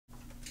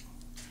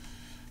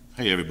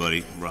Hey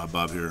everybody, Rob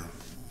Bob here.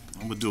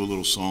 I'm gonna do a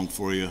little song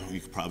for you. You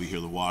can probably hear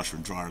the washer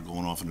and dryer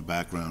going off in the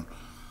background.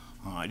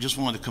 I just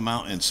wanted to come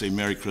out and say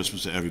Merry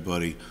Christmas to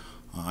everybody.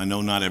 I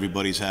know not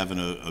everybody's having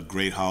a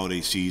great holiday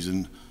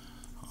season,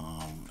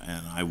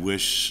 and I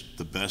wish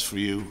the best for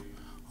you.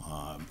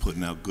 I'm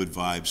putting out good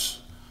vibes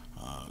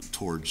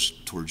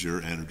towards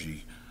your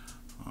energy.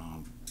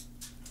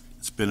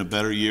 It's been a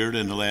better year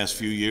than the last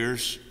few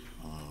years.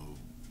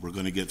 We're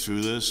gonna get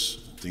through this.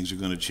 Things are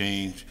gonna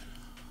change.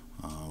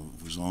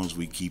 As long as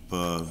we keep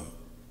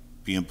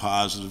being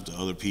positive to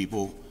other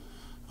people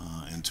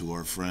and to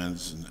our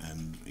friends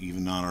and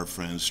even not our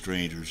friends,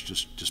 strangers,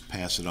 just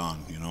pass it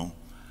on, you know,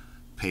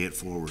 pay it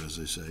forward, as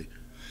they say.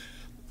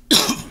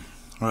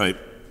 All right,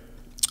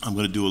 I'm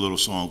going to do a little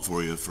song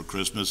for you for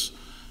Christmas,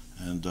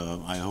 and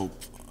I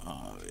hope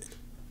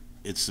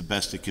it's the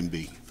best it can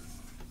be.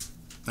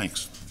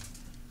 Thanks.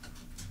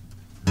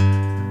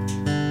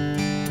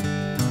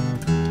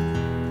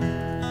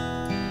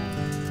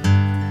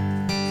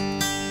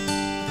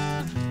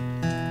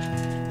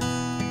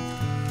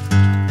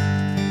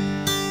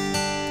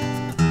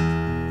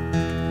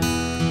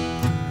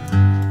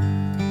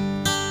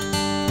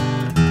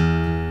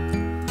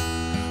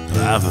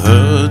 I've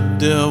heard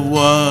there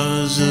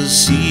was a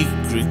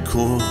secret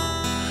chord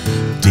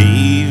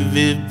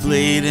David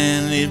played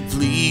and it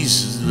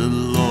pleases the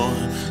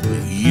Lord,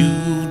 but you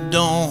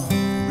don't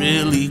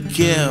really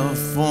care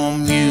for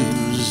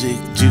music,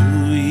 do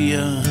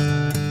ya?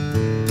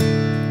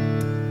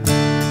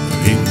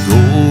 It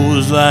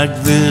goes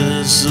like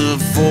this: a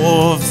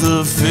fourth,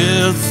 a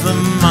fifth, a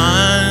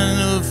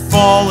minor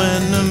fall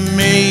and a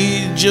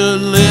major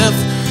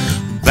lift,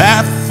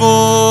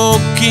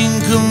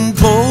 baffling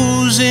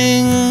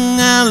composing.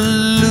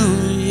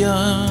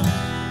 Hallelujah,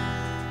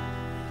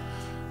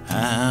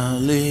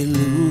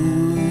 hallelujah,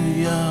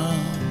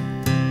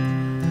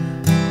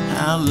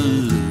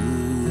 hallelujah,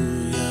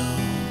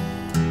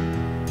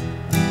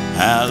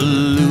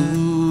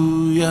 hallelujah,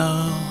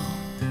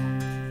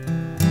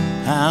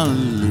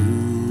 hallelujah.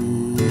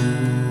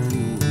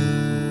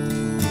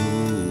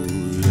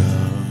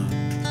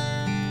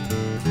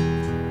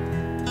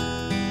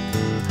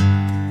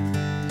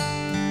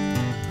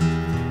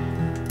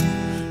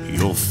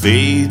 Your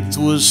faith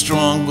was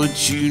strong,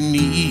 but you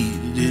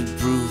needed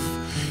proof.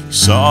 You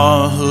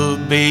saw her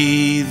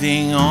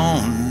bathing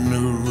on the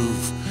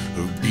roof,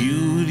 her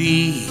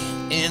beauty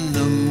in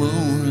the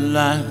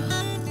moonlight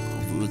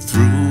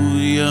overthrew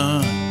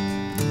you.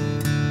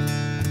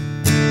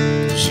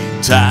 She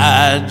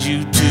tied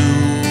you to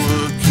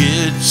a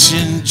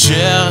kitchen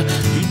chair,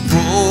 you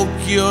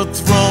broke your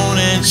throne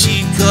and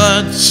she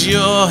cut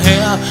your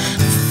hair.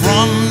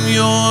 From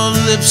your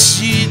lips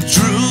she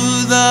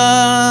drew the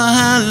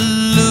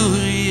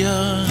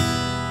hallelujah,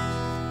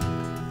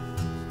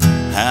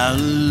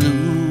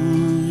 hallelujah,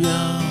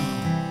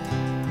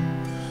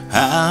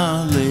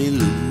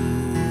 hallelujah,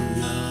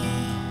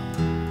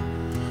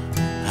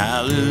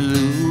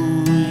 hallelujah,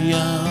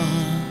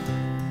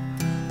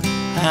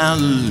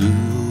 hallelujah.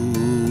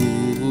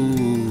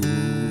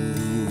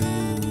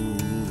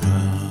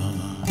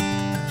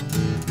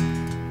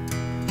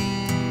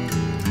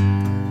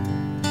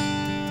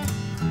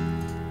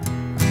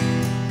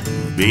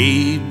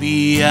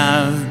 Baby,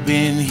 I've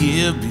been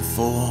here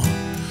before.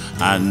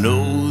 I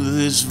know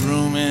this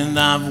room and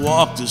I've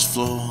walked this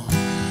floor.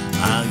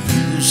 I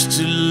used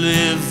to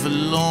live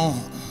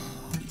alone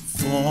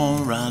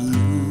before I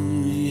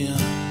knew you.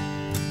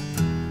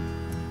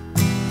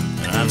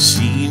 And I've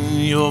seen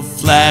your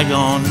flag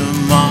on the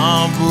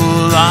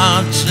marble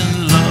arch,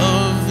 and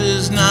love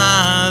is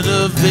not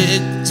a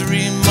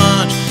victory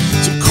march.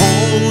 It's a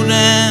cold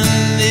and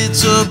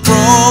it's a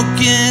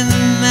broken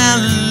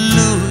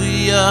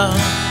hallelujah,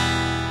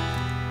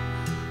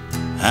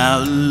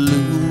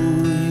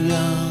 hallelujah,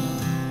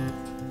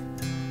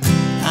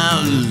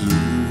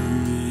 hallelujah,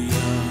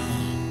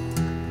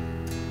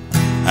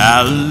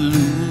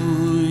 hallelujah,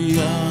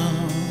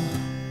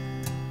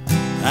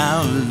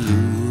 hallelujah.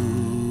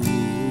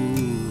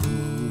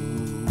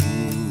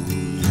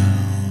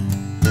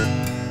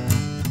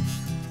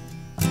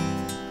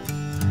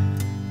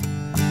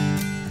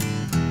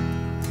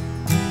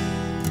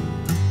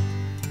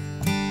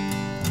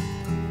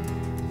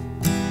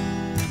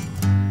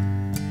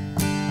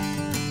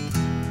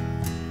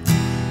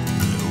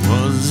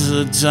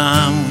 A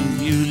time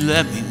when you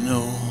let me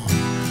know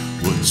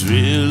what's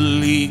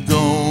really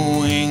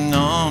going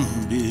on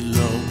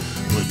below,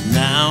 but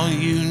now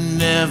you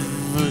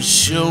never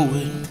show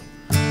it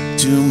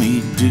to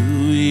me, do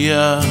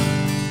ya?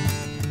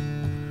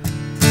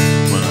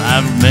 Well,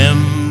 I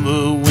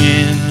remember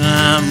when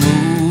I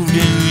moved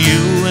in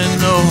you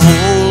and the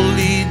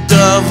holy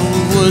dove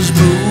was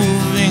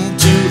moving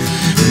too,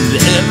 and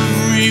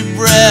every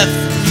breath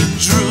you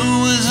drew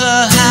was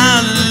a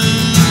hallelujah,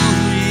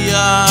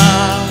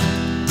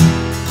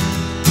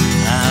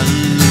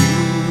 hallelujah,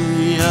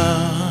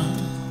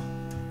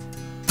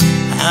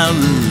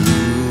 hallelujah,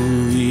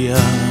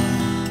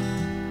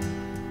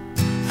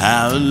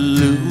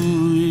 hallelujah.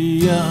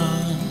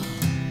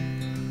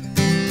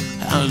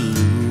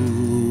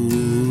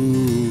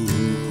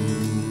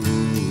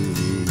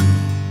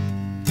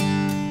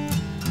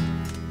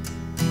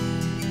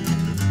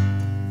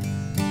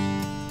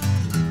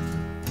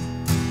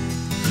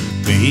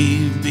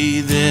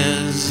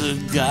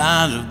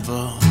 not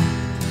above,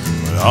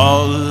 but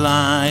all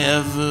I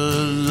ever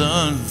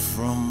learned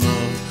from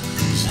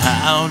love is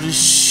how to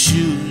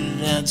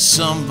shoot at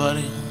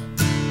somebody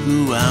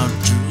who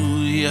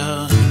outdrew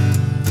you.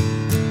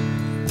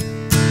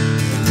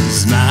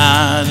 It's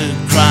not a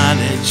cry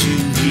that you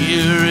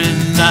hear at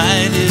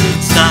night.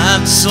 It's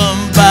not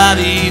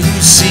somebody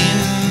who's seen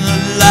the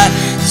light.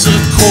 It's a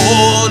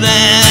cold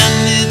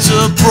and it's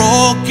a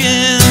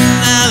broken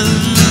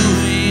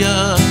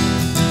hallelujah.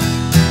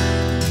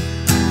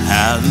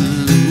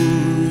 Hallelujah.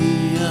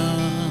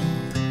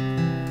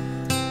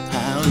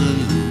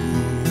 Hallelujah.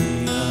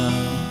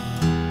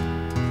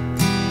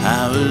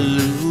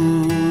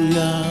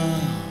 Hallelujah.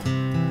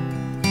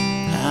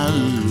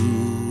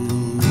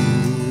 Hallelujah.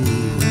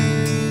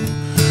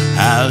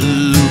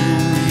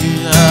 Hallelujah.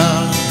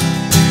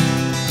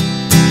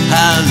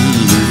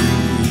 Hallelujah.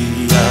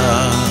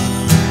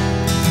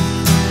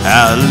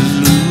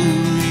 Hallelujah.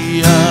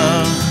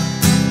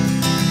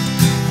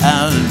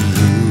 Hallelujah.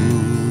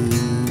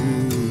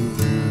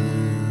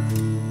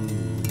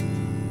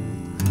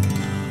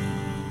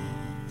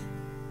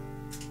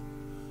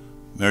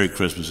 Merry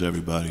Christmas,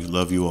 everybody.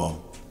 Love you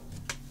all.